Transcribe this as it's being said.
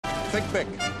Think big.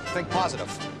 Think positive.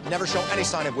 Never show any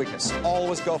sign of weakness.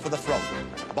 Always go for the throat.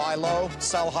 Buy low,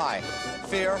 sell high.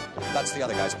 Fear, that's the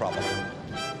other guy's problem.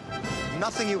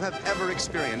 Nothing you have ever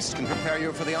experienced can prepare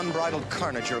you for the unbridled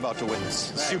carnage you're about to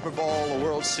witness. Right. Super Bowl, the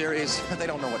World Series, they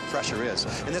don't know what pressure is.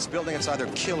 In this building, it's either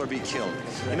kill or be killed.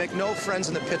 You make no friends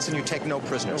in the pits and you take no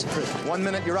prisoners. 1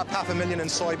 minute, you're up $500,000 in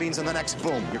soybeans, and the next,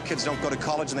 boom, your kids don't go to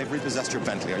college and they've repossessed your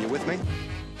Bentley. Are you with me?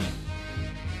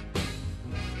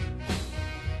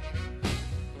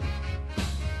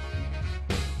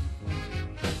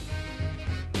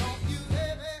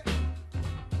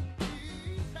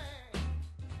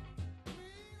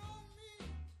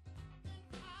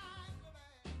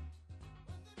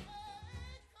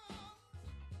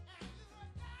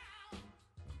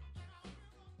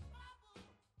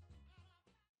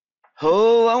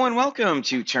 Hello and welcome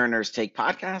to Turner's Take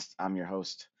Podcast. I'm your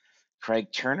host,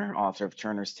 Craig Turner, author of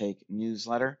Turner's Take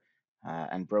newsletter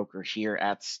and broker here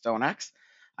at StoneX.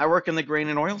 I work in the grain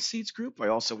and oilseeds group. I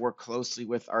also work closely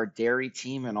with our dairy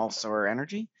team and also our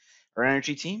energy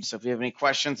team. So if you have any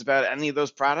questions about any of those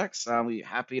products, we're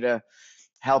happy to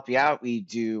help you out. We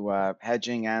do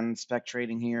hedging and spec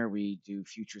trading here. We do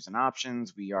futures and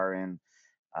options. We are in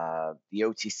the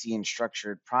OTC and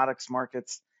structured products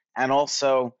markets, and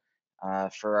also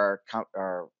for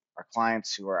our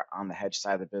clients who are on the hedge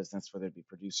side of the business, whether it be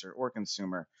producer or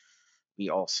consumer, we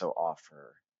also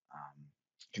offer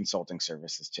consulting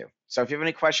services too. So if you have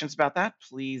any questions about that,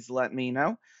 please let me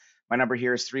know. My number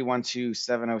here is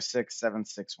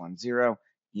 312-706-7610.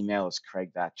 Email is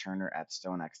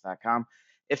craig.turner@stonex.com.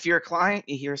 If you're a client,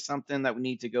 you hear something that we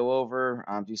need to go over,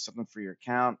 do something for your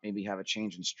account, maybe have a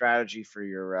change in strategy for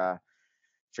your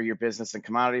business and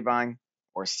commodity buying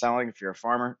or selling if you're a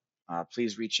farmer,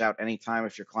 please reach out anytime.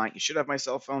 If you're a client, you should have my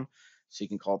cell phone, so you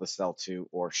can call the cell too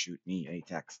or shoot me a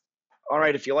text. All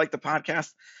right, if you like the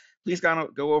podcast, please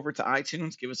go over to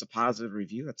iTunes, give us a positive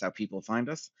review. That's how people find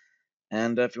us.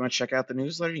 And if you want to check out the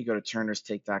newsletter, you go to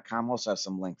turnerstake.com. We'll also have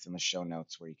some links in the show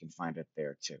notes where you can find it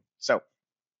there too. So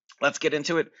let's get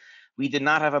into it. We did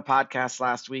not have a podcast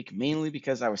last week, mainly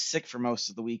because I was sick for most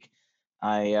of the week.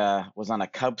 I was on a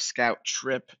Cub Scout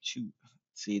trip to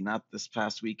not this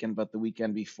past weekend, but the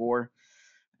weekend before.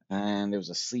 And there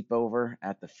was a sleepover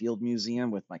at the Field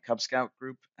Museum with my Cub Scout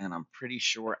group. And I'm pretty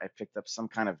sure I picked up some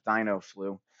kind of dino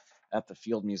flu at the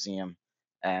Field Museum.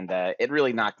 And it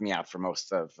really knocked me out for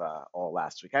most of all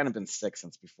last week. I hadn't been sick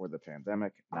since before the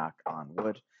pandemic, knock on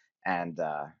wood, and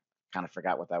kind of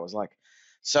forgot what that was like.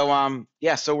 So,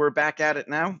 so we're back at it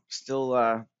now.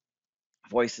 Still,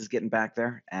 voice is getting back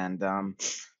there. And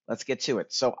let's get to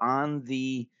it. So on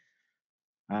the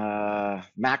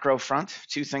macro front,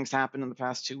 two things happened in the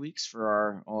past 2 weeks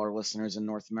for all our listeners in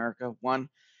North America. One,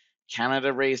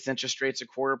 Canada raised interest rates a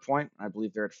quarter point. I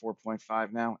believe they're at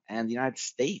 4.5 now. And the United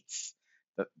States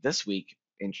this week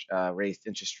raised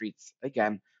interest rates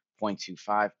again,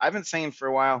 0.25. I've been saying for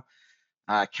a while,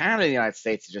 Canada and the United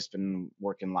States have just been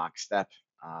working lockstep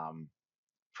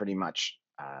pretty much.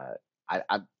 I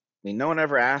mean, no one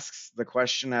ever asks the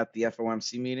question at the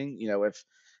FOMC meeting, if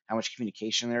how much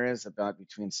communication there is about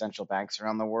between central banks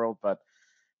around the world, but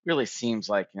really seems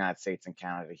like the United States and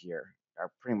Canada here are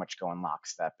pretty much going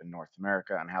lockstep in North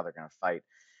America on how they're going to fight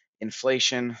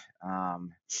inflation.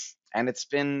 And it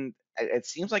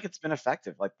seems like it's been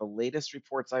effective. Like the latest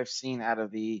reports I've seen out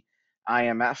of the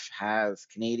IMF has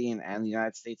Canadian and the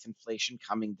United States inflation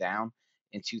coming down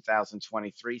in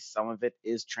 2023. Some of it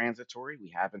is transitory.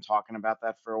 We have been talking about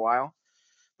that for a while,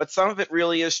 but some of it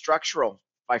really is structural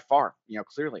by far,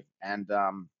 clearly. And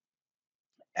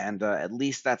at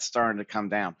least that's starting to come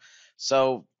down.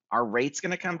 So are rates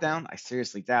going to come down? I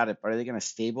seriously doubt it, but are they going to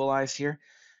stabilize here?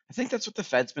 I think that's what the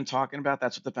Fed's been talking about.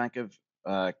 That's what the Bank of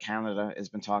Canada has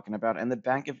been talking about, and the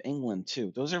Bank of England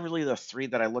too. Those are really the three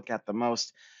that I look at the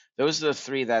most. Those are the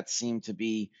three that seem to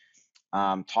be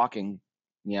talking,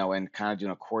 and kind of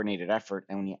doing a coordinated effort.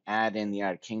 And when you add in the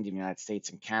United Kingdom, United States,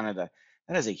 and Canada,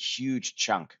 that is a huge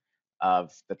chunk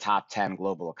of the top 10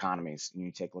 global economies. And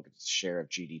you take a look at the share of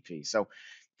GDP. So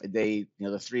they,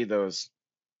 the three of those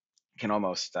can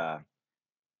almost,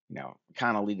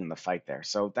 kind of lead in the fight there.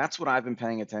 So that's what I've been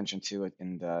paying attention to.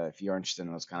 And if you're interested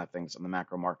in those kind of things on the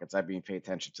macro markets, I've been paying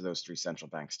attention to those three central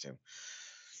banks too.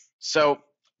 So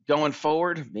going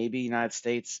forward, maybe United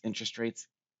States interest rates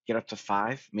get up to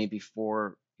 5, maybe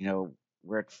 4,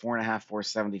 we're at 4.5,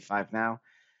 475 now.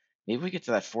 Maybe we get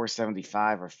to that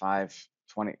 475 or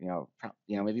 520,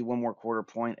 maybe one more quarter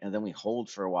point, and then we hold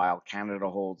for a while. Canada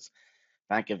holds,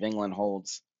 Bank of England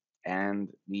holds, and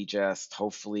we just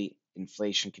hopefully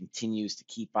inflation continues to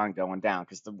keep on going down,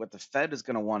 because what the Fed is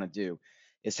going to want to do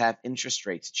is have interest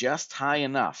rates just high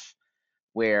enough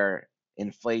where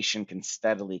inflation can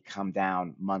steadily come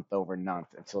down month over month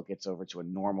until it gets over to a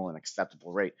normal and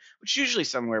acceptable rate, which is usually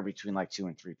somewhere between like 2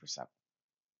 and 3%.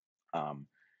 Um,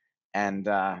 and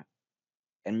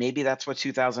and maybe that's what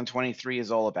 2023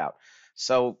 is all about.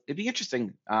 So it'd be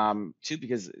interesting too,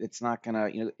 because it's not gonna,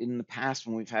 in the past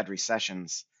when we've had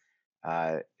recessions,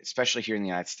 especially here in the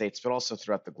United States, but also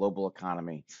throughout the global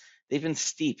economy, they've been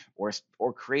steep or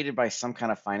created by some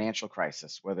kind of financial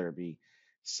crisis, whether it be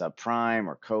subprime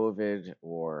or COVID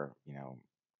or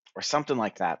or something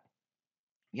like that.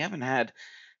 We haven't had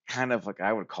kind of like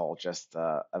I would call just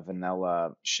a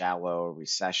vanilla shallow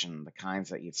recession, the kinds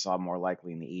that you saw more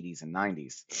likely in the 80s and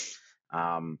 90s,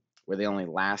 where they only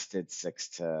lasted 6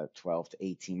 to 12 to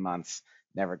 18 months,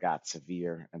 never got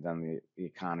severe, and then the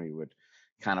economy would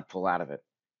kind of pull out of it.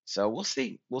 So we'll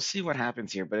see. We'll see what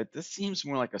happens here, but this seems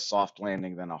more like a soft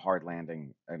landing than a hard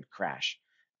landing and crash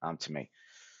to me.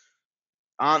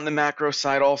 On the macro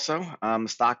side, also, the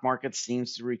stock market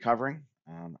seems to be recovering.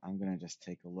 I'm going to just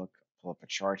take a look, pull up a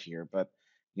chart here, but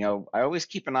I always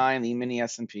keep an eye on the mini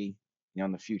S&P,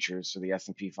 in the futures, so the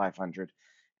S&P 500,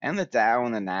 and the Dow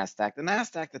and the Nasdaq. The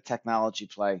Nasdaq, the technology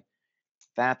play,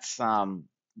 that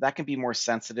can be more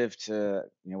sensitive to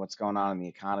what's going on in the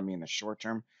economy in the short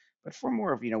term, but for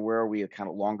more of where are we kind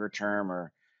of longer term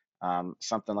or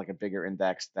something like a bigger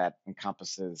index that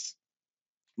encompasses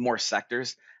more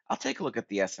sectors, I'll take a look at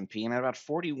the S&P, and at about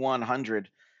 4,100,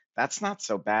 that's not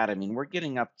so bad. I mean, we're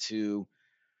getting up to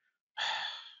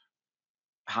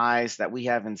highs that we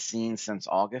haven't seen since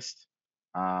August.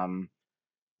 Um,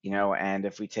 and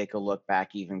if we take a look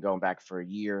back, even going back for a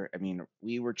year, I mean,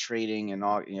 we were trading in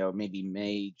all, maybe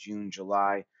May, June,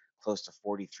 July, close to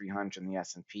 4,300 in the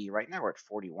S&P. Right now we're at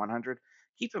 4,100.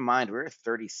 Keep in mind, we're at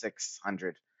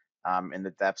 3,600 in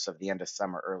the depths of the end of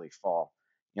summer, early fall.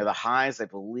 The highs, I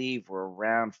believe, were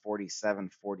around 47,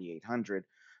 4,800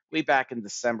 way back in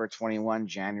December 21,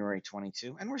 January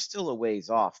 22, and we're still a ways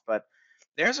off, but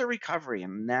there's a recovery.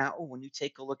 And now when you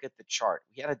take a look at the chart,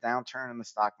 we had a downturn in the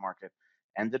stock market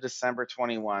end of December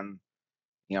 21,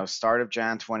 start of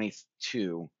Jan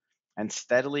 22, and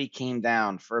steadily came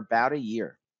down for about a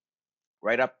year,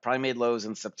 right up, probably made lows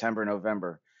in September,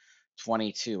 November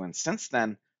 22. And since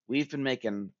then, we've been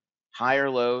making higher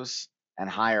lows and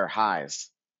higher highs.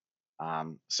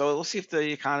 So we'll see if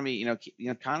the economy, the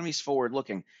economy's forward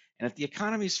looking. And if the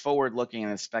economy's forward looking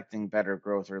and expecting better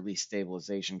growth or at least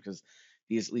stabilization, because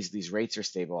at least these rates are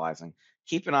stabilizing,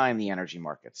 keep an eye on the energy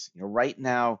markets. Right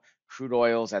now, crude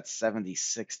oil's at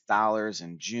 $76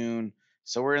 in June.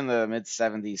 So we're in the mid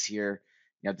 70s here.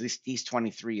 These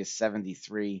 23 is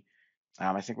 73.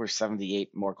 I think we're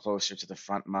 78 more closer to the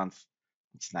front month.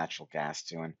 What's natural gas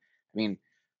doing? I mean,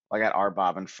 I got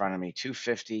RBOB in front of me,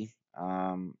 250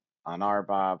 on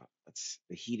RBOB. That's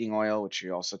the heating oil, which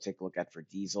you also take a look at for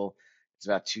diesel. It's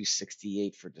about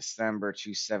 268 for December,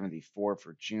 274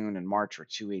 for June, and March were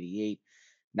 288.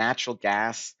 Natural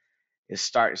gas is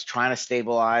trying to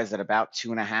stabilize at about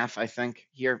 2.5, I think,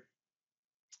 here.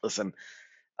 Listen,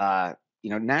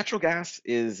 natural gas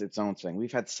is its own thing.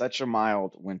 We've had such a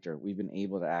mild winter. We've been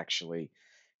able to actually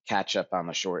catch up on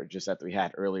the shortages that we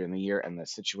had earlier in the year, and the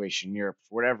situation in Europe,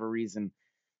 for whatever reason,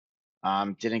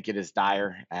 didn't get as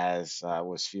dire as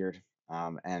was feared,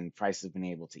 and prices have been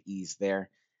able to ease there.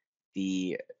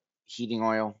 The heating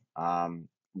oil,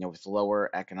 with lower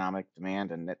economic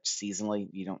demand and that seasonally,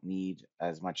 you don't need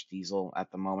as much diesel at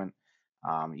the moment.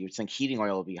 You would think heating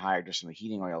oil will be higher just from the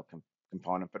heating oil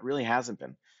component, but really hasn't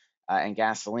been. And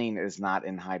gasoline is not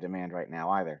in high demand right now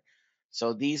either.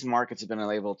 So these markets have been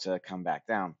able to come back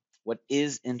down. What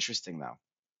is interesting though,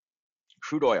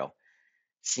 crude oil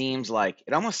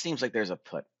almost seems like there's a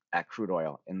put at crude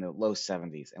oil in the low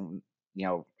 70s and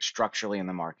structurally in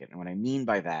the market. And what I mean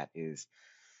by that is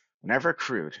whenever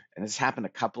crude, and this has happened a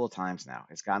couple of times now,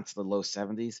 it's gotten to the low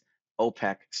 70s,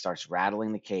 OPEC starts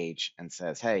rattling the cage and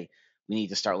says, hey, we need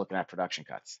to start looking at production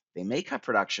cuts. They may cut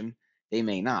production, they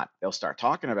may not. They'll start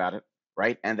talking about it,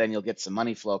 right? And then you'll get some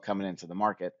money flow coming into the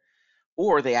market.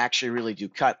 Or they actually really do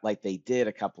cut like they did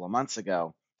a couple of months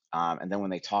ago. And then when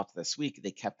they talked this week,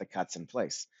 they kept the cuts in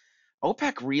place.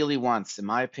 OPEC really wants, in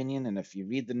my opinion, and if you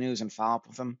read the news and follow up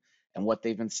with them and what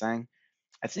they've been saying,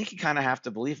 I think you kind of have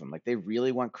to believe them. Like they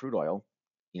really want crude oil,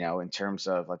 in terms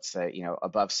of, let's say,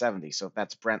 above 70. So if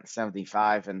that's Brent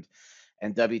 75 and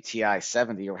WTI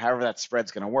 70, or however that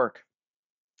spread's going to work,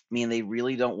 I mean, they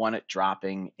really don't want it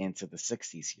dropping into the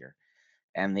 60s here.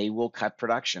 And they will cut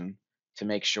production to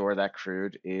make sure that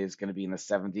crude is going to be in the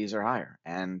 70s or higher.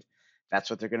 And that's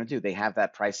what they're going to do. They have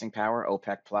that pricing power,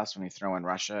 OPEC plus, when you throw in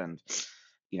Russia and,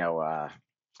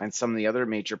 and some of the other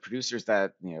major producers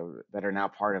that, that are now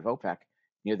part of OPEC.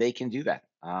 they can do that.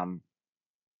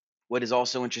 What is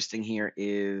also interesting here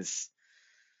is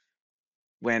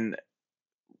when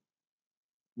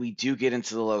we do get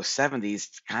into the low 70s,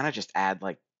 to kind of just add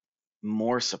like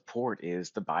more support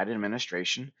is the Biden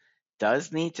administration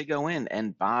does need to go in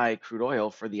and buy crude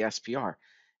oil for the SPR.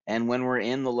 And when we're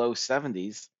in the low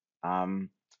 70s, um,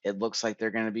 it looks like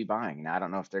they're going to be buying. Now, I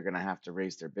don't know if they're going to have to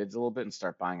raise their bids a little bit and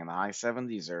start buying in the high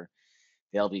 70s, or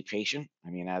they'll be patient.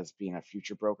 I mean, as being a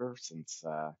future broker since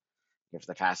for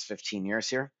the past 15 years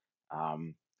here,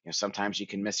 sometimes you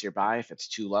can miss your buy if it's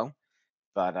too low.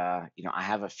 But I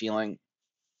have a feeling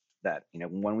that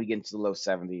when we get into the low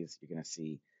 70s, you're going to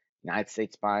see United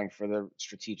States buying for the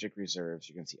strategic reserves.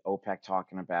 You're going to see OPEC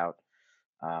talking about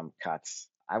cuts.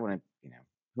 I wouldn't,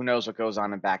 who knows what goes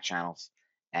on in back channels,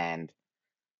 and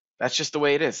that's just the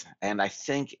way it is. And I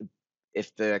think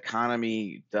if the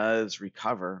economy does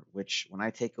recover, which when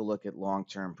I take a look at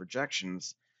long-term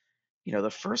projections, the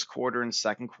first quarter and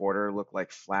second quarter look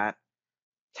like flat,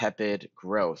 tepid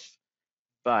growth.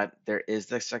 But there is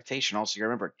the expectation. Also, you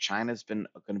remember China's been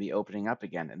going to be opening up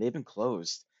again, and they've been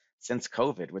closed since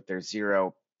COVID with their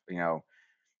you know,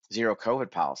 zero COVID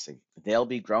policy. They'll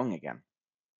be growing again.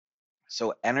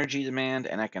 So energy demand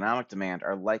and economic demand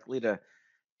are likely to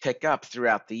pick up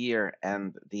throughout the year.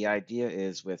 And the idea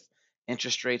is with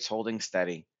interest rates holding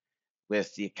steady,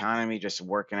 with the economy just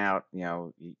working out,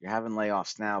 you're having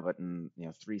layoffs now, but in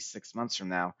 3, 6 months from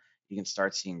now, you can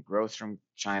start seeing growth from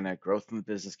China, growth from the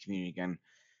business community again,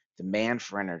 demand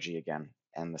for energy again,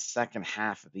 and the second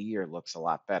half of the year looks a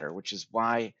lot better, which is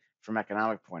why, from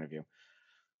economic point of view,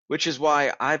 which is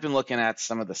why I've been looking at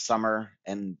some of the summer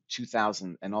and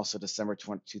 2000 and also December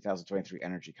 2023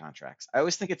 energy contracts. I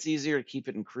always think it's easier to keep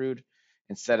it in crude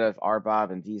instead of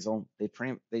RBOB and diesel.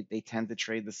 They tend to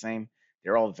trade the same.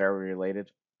 They're all very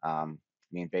related. I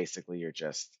mean, basically, you're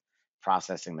just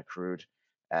processing the crude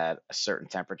at a certain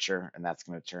temperature, and that's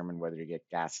going to determine whether you get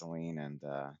gasoline and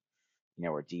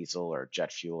or diesel or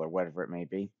jet fuel or whatever it may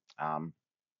be. Um,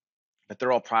 but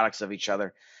they're all products of each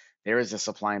other. There is a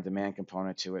supply and demand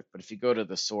component to it. But if you go to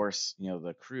the source,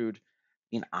 the crude,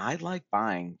 I like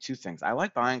buying two things. I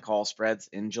like buying call spreads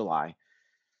in July,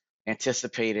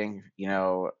 anticipating,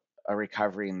 a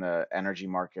recovery in the energy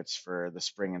markets for the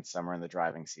spring and summer and the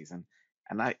driving season.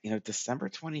 And December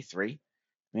 23,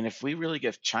 I mean,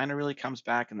 if China really comes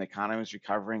back and the economy is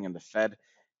recovering and the Fed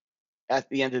at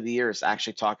the end of the year is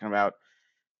actually talking about,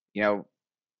 you know,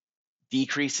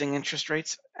 decreasing interest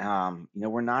rates.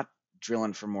 We're not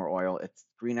drilling for more oil. It's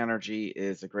green energy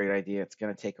is a great idea. It's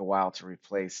going to take a while to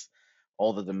replace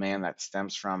all the demand that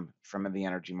stems from the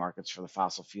energy markets for the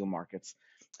fossil fuel markets.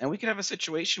 And we could have a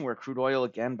situation where crude oil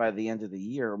again by the end of the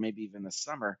year or maybe even the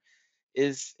summer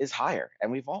is higher.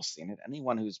 And we've all seen it.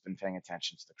 Anyone who's been paying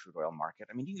attention to the crude oil market,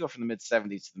 I mean, you can go from the mid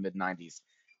 70s to the mid 90s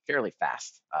fairly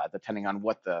fast, depending on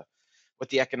what the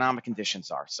economic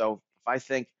conditions are. So if I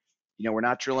think, we're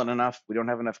not drilling enough, we don't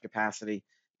have enough capacity,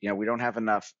 we don't have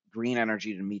enough green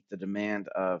energy to meet the demand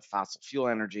of fossil fuel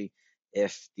energy.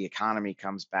 If the economy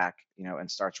comes back, and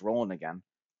starts rolling again,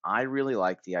 I really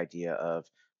like the idea of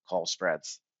call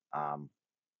spreads,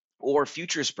 or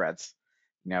future spreads.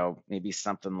 Maybe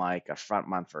something like a front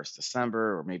month versus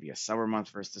December, or maybe a summer month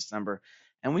versus December,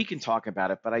 and we can talk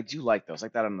about it. But I do like those,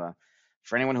 like that on the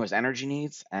for anyone who has energy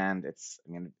needs, and it's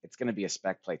going to be a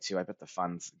spec play too. I bet the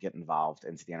funds get involved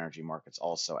into the energy markets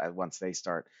also once they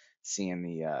start seeing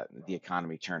the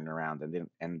economy turning around,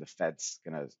 and the Fed's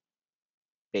going to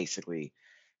basically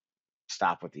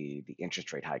stop with the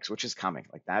interest rate hikes, which is coming.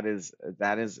 Like that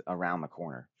is around the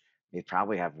corner. They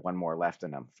probably have one more left in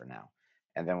them for now,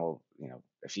 and then we'll,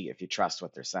 if you trust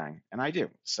what they're saying, and I do.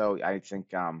 So I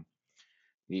think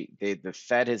the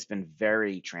Fed has been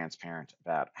very transparent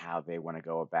about how they want to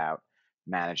go about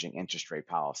managing interest rate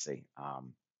policy.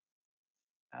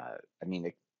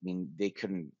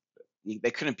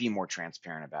 They couldn't be more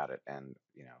transparent about it, and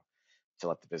to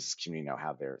let the business community know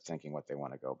how they're thinking, what they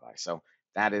want to go by. So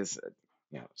that is,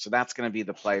 so that's going to be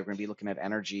the play. We're going to be looking at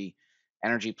energy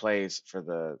plays for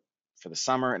the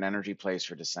summer and energy plays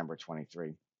for December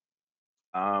 23.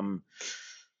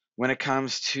 When it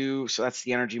comes to, so that's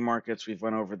the energy markets. We've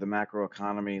went over the macro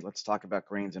economy. Let's talk about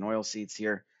grains and oil seeds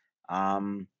here.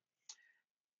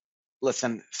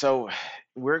 Listen, so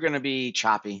we're going to be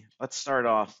choppy. I'm going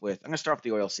to start with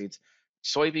the oil seeds.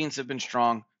 Soybeans have been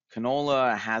strong.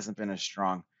 Canola hasn't been as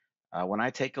strong. When I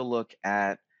take a look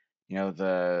at,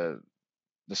 the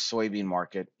soybean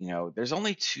market, there's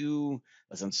only two.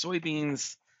 Listen,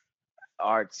 soybeans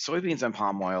and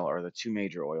palm oil are the two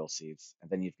major oil seeds, and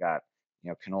then you've got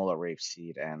canola,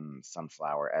 rapeseed, and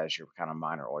sunflower as your kind of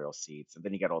minor oil seeds, and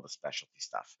then you get all the specialty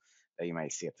stuff that you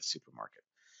might see at the supermarket.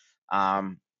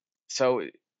 Um, so,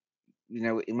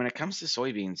 when it comes to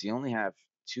soybeans, you only have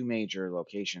two major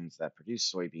locations that produce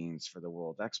soybeans for the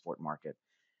world export market.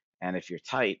 And if you're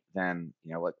tight, then,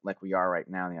 like we are right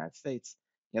now in the United States,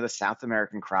 the South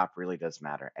American crop really does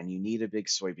matter. And you need a big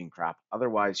soybean crop.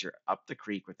 Otherwise, you're up the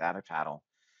creek without a paddle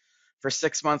for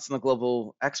 6 months in the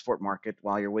global export market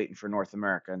while you're waiting for North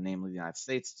America, namely the United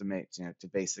States, to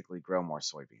basically grow more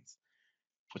soybeans.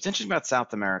 What's interesting about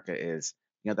South America is,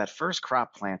 that first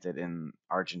crop planted in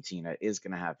Argentina is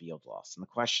going to have yield loss. And the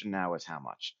question now is how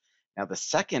much? Now, the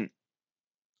second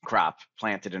crop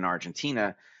planted in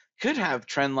Argentina could have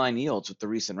trendline yields with the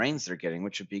recent rains they're getting,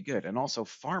 which would be good. And also,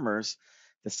 farmers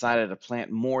decided to plant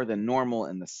more than normal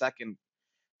in the second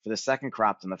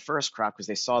crop than the first crop because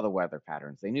they saw the weather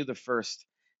patterns. They knew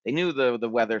the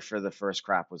weather for the first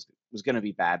crop was going to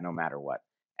be bad no matter what.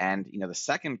 And the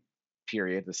second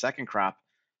period, the second crop,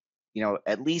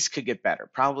 at least could get better.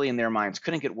 Probably in their minds,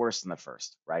 couldn't get worse than the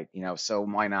first, right? So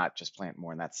why not just plant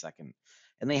more in that second?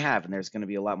 And they have, and there's going to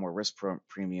be a lot more risk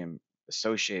premium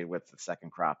associated with the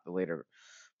second crop, the later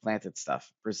planted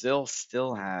stuff. Brazil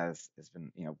still has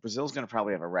been, Brazil's going to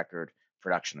probably have a record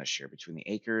production this year between the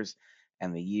acres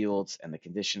and the yields and the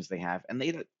conditions they have.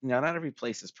 And not every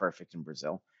place is perfect in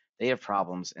Brazil. They have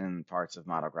problems in parts of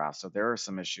Mato Grosso. There are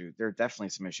some issues. There are definitely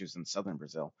some issues in southern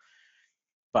Brazil,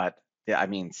 but yeah,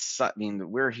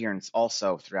 we're hearing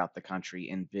also throughout the country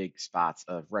in big spots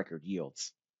of record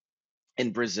yields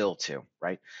in Brazil too,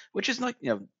 right? Which is like,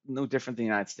 no different than the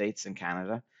United States and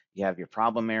Canada. You have your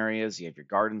problem areas, you have your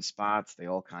garden spots. They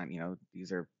all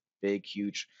these are big,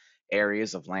 huge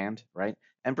areas of land, right?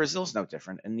 And Brazil's no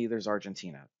different, and neither is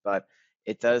Argentina. But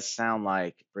it does sound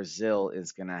like Brazil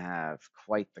is going to have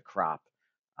quite the crop,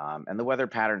 and the weather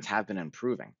patterns have been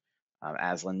improving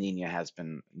as La Nina has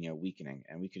been, weakening,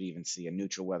 and we could even see a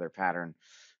neutral weather pattern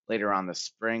later on this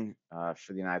spring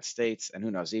for the United States. And who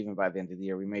knows, even by the end of the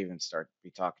year, we may even start to be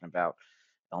talking about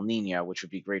El Nino, which would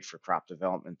be great for crop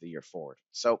development the year forward.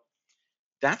 So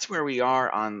that's where we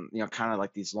are on, kind of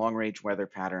like these long range weather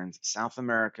patterns. South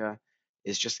America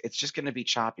it's just going to be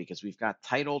choppy because we've got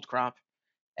tight old crop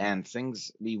and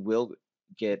we will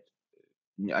get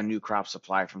a new crop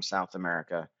supply from South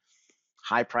America.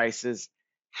 High prices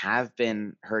have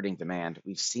been hurting demand.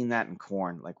 We've seen that in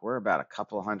corn. Like we're about a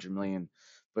couple 100 million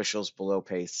bushels below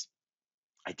pace.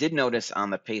 I did notice on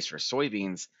the pace for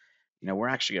soybeans, we're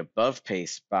actually above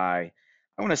pace by,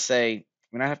 I want to say,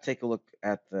 I have to take a look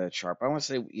at the chart, but I want to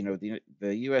say,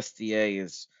 the USDA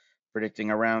is predicting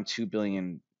around 2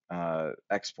 billion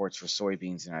exports for soybeans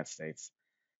in the United States.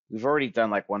 We've already done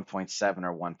like 1.7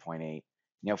 or 1.8.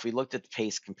 If we looked at the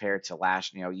pace compared to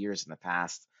last, years in the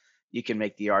past, you can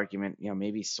make the argument,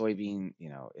 maybe soybean,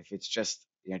 if it's just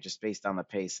based on the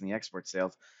pace and the export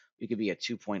sales, we could be at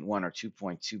 2.1 or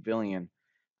 2.2 billion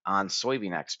on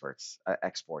soybean exports.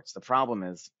 The problem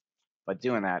is, by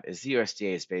doing that, is the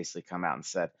USDA has basically come out and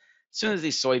said, as soon as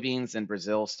these soybeans in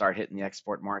Brazil start hitting the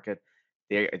export market,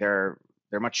 they're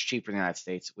much cheaper in the United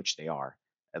States, which they are,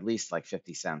 at least like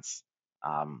 50 cents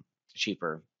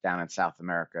cheaper down in South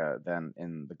America than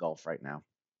in the Gulf right now.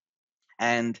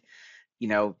 And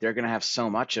they're going to have so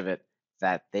much of it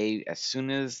that as soon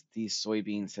as these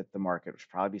soybeans hit the market, which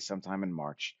will probably be sometime in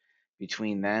March,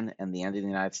 between then and the end of the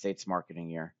United States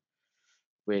marketing year,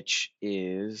 which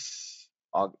is,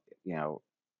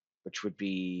 which would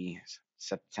be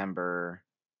September,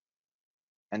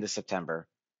 end of September,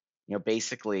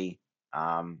 basically,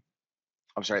 I'm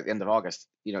sorry, at the end of August,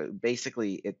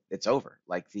 basically it's over.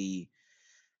 Like there'd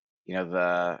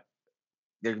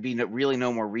be really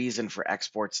no more reason for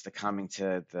exports to coming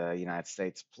to the United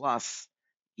States. Plus,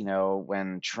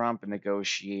 when Trump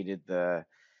negotiated the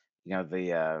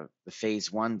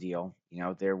phase one deal,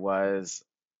 there was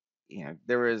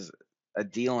a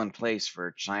deal in place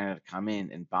for China to come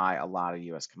in and buy a lot of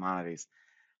U.S. commodities.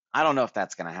 I don't know if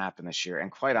that's going to happen this year.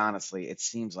 And quite honestly, it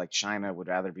seems like China would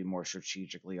rather be more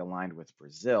strategically aligned with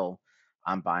Brazil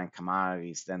on buying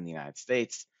commodities than the United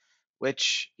States,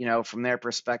 which, from their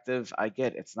perspective, I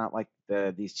get. It's not like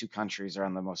these two countries are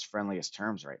on the most friendliest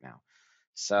terms right now.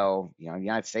 So, the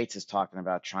United States is talking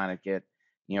about trying to get,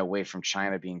 away from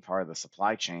China being part of the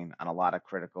supply chain on a lot of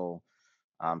critical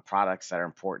products that are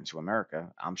important to America.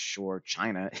 I'm sure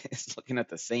China is looking at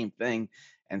the same thing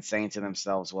and saying to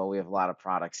themselves, well, we have a lot of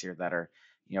products here that are,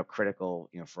 critical,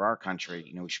 for our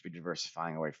country. We should be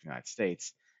diversifying away from the United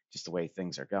States, just the way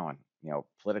things are going,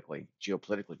 politically,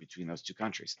 geopolitically between those two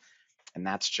countries. And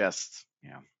that's just,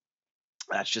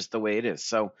 that's just the way it is.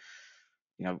 So,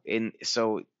 it's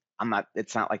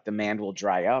not like demand will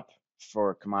dry up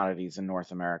for commodities in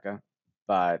North America.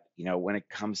 But, when it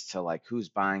comes to like who's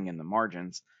buying in the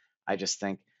margins, I just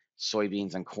think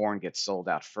soybeans and corn get sold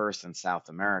out first in South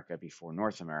America before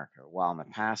North America. While in the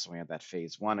past, when we had that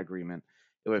phase one agreement,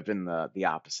 it would have been the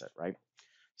opposite, right?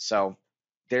 So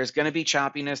there's going to be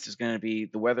choppiness. There's going to be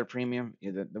the weather premium.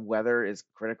 The weather is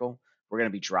critical. We're going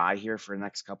to be dry here for the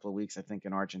next couple of weeks, I think,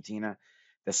 in Argentina.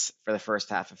 This for the first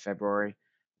half of February.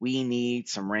 We need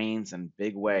some rains in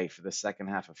big way for the second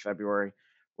half of February.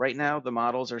 Right now, the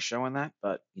models are showing that,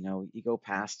 but you go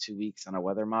past 2 weeks on a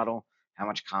weather model, how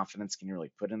much confidence can you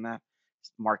really put in that?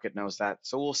 Market knows that,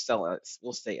 so we'll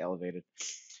stay elevated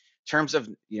terms of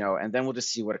and then we'll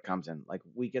just see what it comes in. Like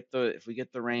if we get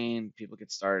the rain, people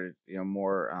get started,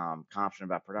 more confident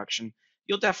about production.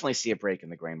 You'll definitely see a break in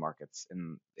the grain markets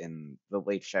in the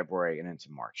late February and into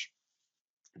March.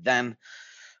 Then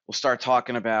we'll start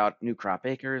talking about new crop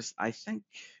acres. I think,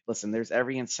 listen, there's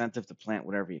every incentive to plant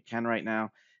whatever you can right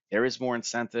now. There is more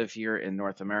incentive here in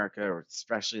North America, or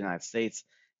especially the United States,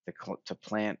 to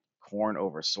plant corn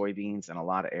over soybeans in a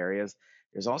lot of areas.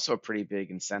 There's also a pretty big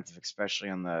incentive, especially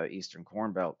on the Eastern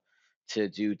Corn Belt, to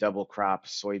do double crop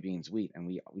soybeans, wheat. And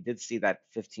we did see that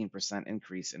 15%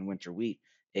 increase in winter wheat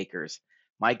acres.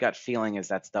 My gut feeling is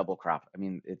that's double crop. I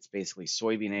mean, it's basically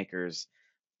soybean acres,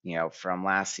 from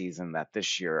last season that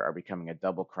this year are becoming a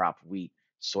double crop wheat,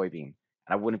 soybean. And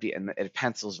I wouldn't be, and it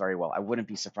pencils very well. I wouldn't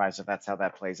be surprised if that's how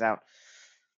that plays out.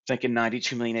 Thinking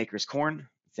 92 million acres corn,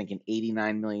 thinking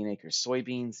 89 million acres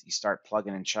soybeans. You start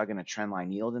plugging and chugging a trend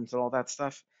line yield into all that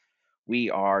stuff.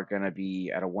 We are going to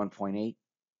be at a 1.8,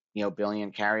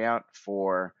 billion carryout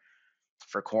for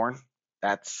corn.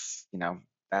 That's,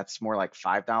 that's more like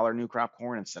 $5 new crop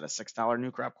corn instead of $6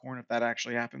 new crop corn if that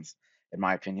actually happens, in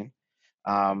my opinion.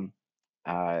 Um,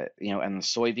 and the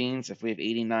soybeans, if we have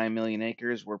 89 million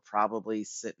acres, we're probably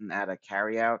sitting at a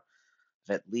carryout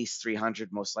of at least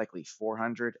 300, most likely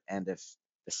 400. And if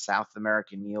the South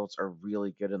American yields are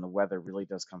really good and the weather really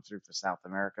does come through for South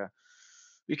America,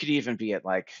 we could even be at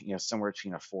like, somewhere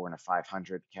between a 4 and a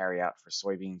 500 carryout for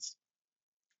soybeans.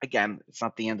 Again, it's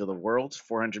not the end of the world.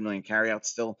 400 million carryout,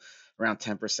 still around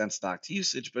 10% stock to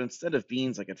usage, but instead of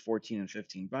beans like at 14 and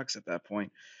 $15 at that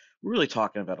point, we're really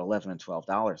talking about 11 and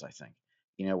 $12, I think.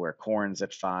 Where corn's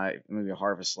at 5, maybe a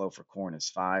harvest low for corn is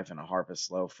 5, and a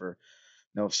harvest low for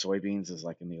soybeans is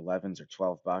like in the 11s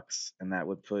or $12, and that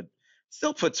would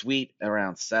still puts wheat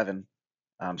around 7,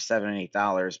 $7 and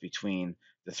 $8 between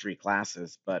the three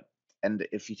classes. And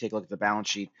if you take a look at the balance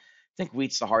sheet, I think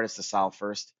wheat's the hardest to solve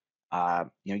first.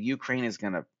 Ukraine's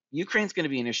gonna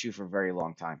be an issue for a very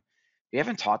long time. We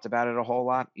haven't talked about it a whole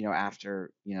lot,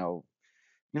 after,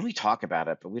 when we talk about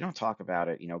it, but we don't talk about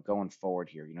it, going forward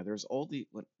here. There's all the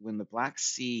when the Black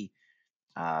Sea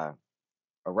uh,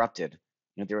 erupted,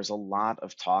 there was a lot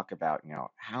of talk about,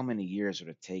 how many years would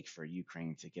it take for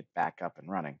Ukraine to get back up and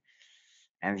running.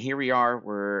 And here we are,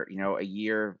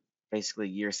 we're, basically a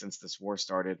year since this war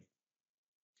started.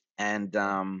 And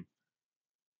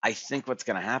I think what's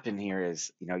going to happen here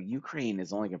is, Ukraine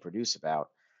is only going to produce about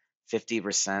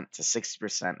 50% to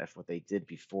 60% of what they did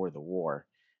before the war.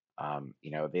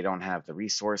 They don't have the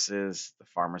resources, the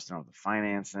farmers don't have the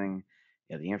financing,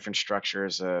 the infrastructure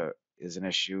is an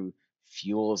issue,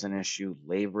 fuel is an issue,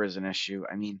 labor is an issue.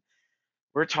 I mean,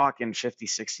 we're talking 50,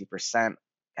 60%.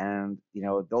 And,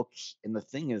 and the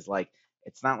thing is, like,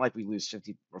 it's not like we lose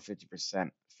 50 or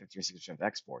 50%, 50 or 60% of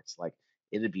exports. Like,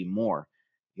 it'd be more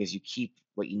because you keep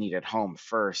what you need at home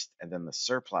first, and then the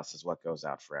surplus is what goes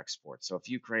out for export. So if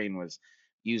Ukraine was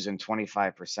using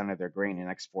 25% of their grain and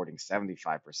exporting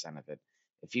 75% of it,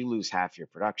 if you lose half your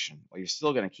production, well, you're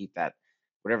still going to keep that,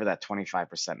 whatever that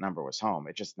 25% number was home.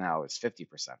 It just now is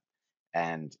 50%.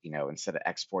 And, instead of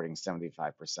exporting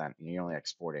 75%, you're only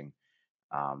exporting,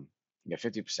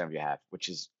 50% of you have, which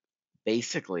is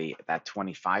basically that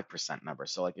 25% number.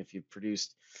 So like if you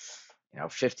produced,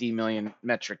 50 million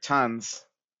metric tons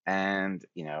and,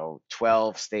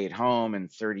 12 stayed home and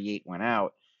 38 went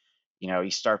out,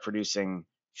 you start producing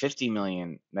 50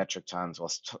 million metric tons.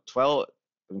 Well, 12,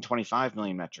 25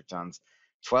 million metric tons,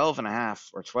 12 and a half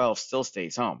or 12 still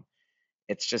stays home.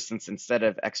 It's just since instead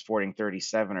of exporting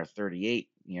 37 or 38,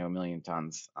 million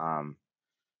tons,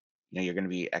 you're going to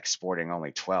be exporting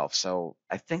only 12. So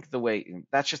I think the way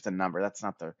that's just a number. That's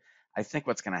not the. I think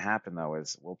what's going to happen though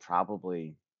is we'll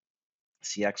probably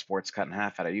see exports cut in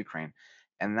half out of Ukraine,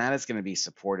 and that is going to be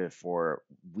supportive for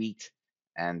wheat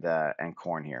and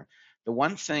corn here. The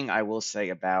one thing I will say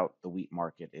about the wheat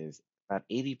market is about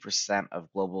 80%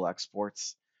 of global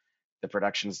exports, the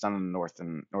production is done in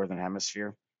the northern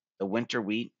hemisphere. The winter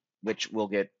wheat, which will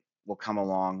come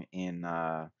along in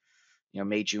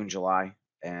May, June, July,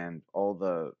 and all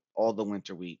the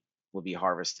winter wheat will be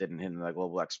harvested and hit in the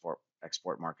global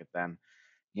export market then.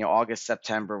 August,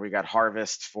 September, we got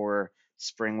harvest for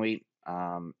spring wheat,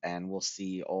 and we'll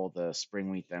see all the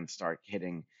spring wheat then start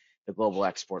hitting the global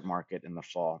export market in the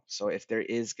fall. So if there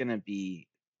is going to be,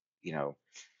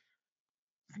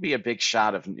 a big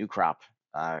shot of new crop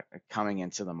coming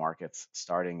into the markets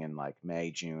starting in like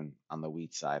May, June on the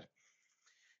wheat side,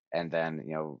 and then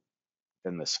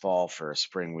this fall for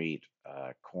spring wheat,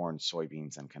 corn,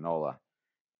 soybeans, and canola.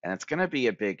 And it's going to be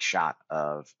a big shot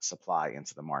of supply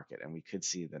into the market. And we could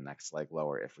see the next leg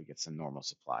lower if we get some normal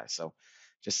supply. So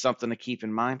just something to keep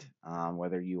in mind,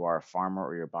 whether you are a farmer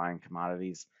or you're buying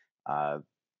commodities. The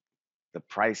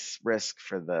price risk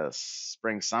for the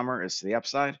spring, summer is to the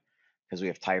upside because we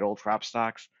have tight old crop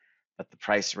stocks. But the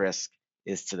price risk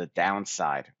is to the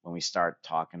downside when we start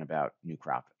talking about new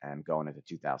crop and going into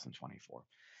 2024.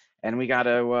 And we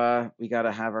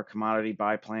gotta have our commodity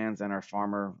buy plans and our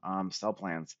farmer sell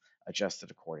plans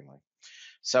adjusted accordingly.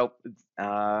 So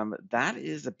that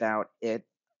is about it.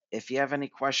 If you have any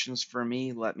questions for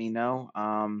me, let me know.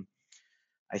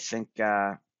 I think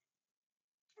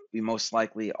we most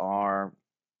likely are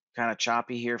kind of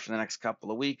choppy here for the next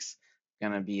couple of weeks.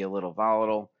 Going to be a little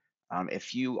volatile.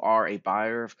 If you are a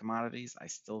buyer of commodities, I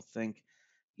still think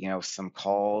some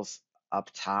calls up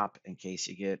top in case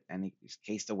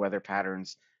the weather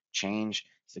patterns change.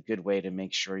 It's a good way to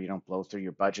make sure you don't blow through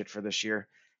your budget for this year.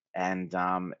 And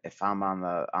if I'm on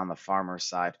the farmer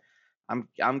side, I'm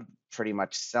pretty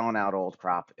much selling out old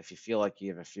crop. If you feel like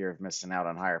you have a fear of missing out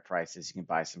on higher prices, you can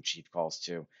buy some cheap calls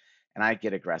too. And I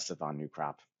get aggressive on new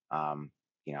crop. I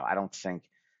don't think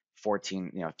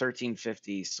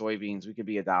 13.50 soybeans, we could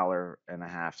be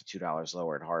 $1.50 to $2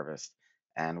 lower at harvest.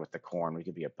 And with the corn, we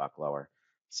could be $1 lower.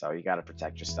 So you got to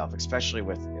protect yourself, especially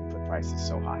with input prices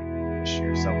so high this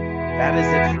year. So that is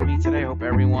it for me today. Hope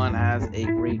everyone has a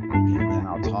great weekend, and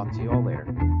I'll talk to you all later.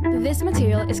 This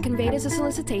material is conveyed as a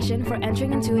solicitation for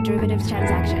entering into a derivatives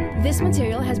transaction. This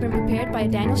material has been prepared by a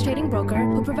Daniels Trading broker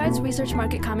who provides research,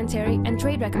 market commentary, and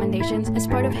trade recommendations as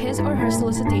part of his or her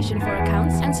solicitation for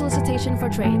accounts and solicitation for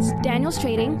trades. Daniels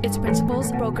Trading, its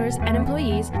principals, brokers, and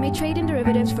employees may trade in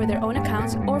derivatives for their own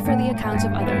accounts or for the accounts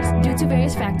of others. Due to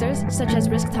various factors such as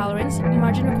risk tolerance,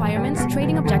 margin requirements,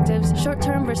 trading objectives,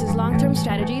 short-term versus long-term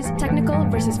strategies, technical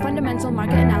versus fundamental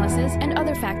market analysis, and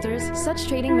other factors, such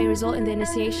trading may result in the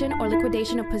initiation or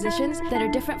liquidation of positions that are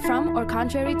different from or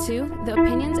contrary to the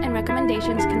opinions and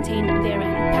recommendations contained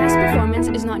therein. Past performance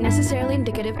is not necessarily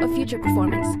indicative of future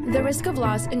performance. The risk of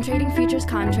loss in trading futures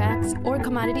contracts or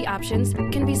commodity options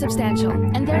can be substantial,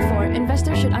 and therefore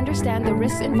investors should understand the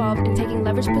risks involved in taking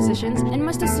leveraged positions and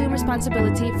must assume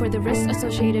responsibility for the risks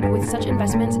associated with such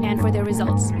investments and for their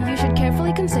results. You should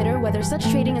carefully consider whether such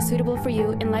trading is suitable for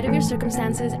you in light of your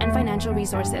circumstances and financial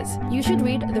resources. You should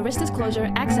read the risk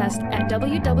disclosure accessed at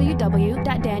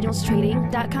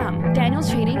www.danielstrading.com.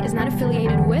 Daniels Trading is not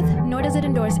affiliated with, nor does it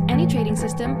endorse any trading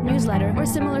system, newsletter, or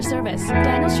similar service.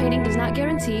 Daniels Trading does not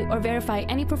guarantee or verify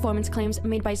any performance claims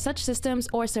made by such systems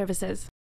or services.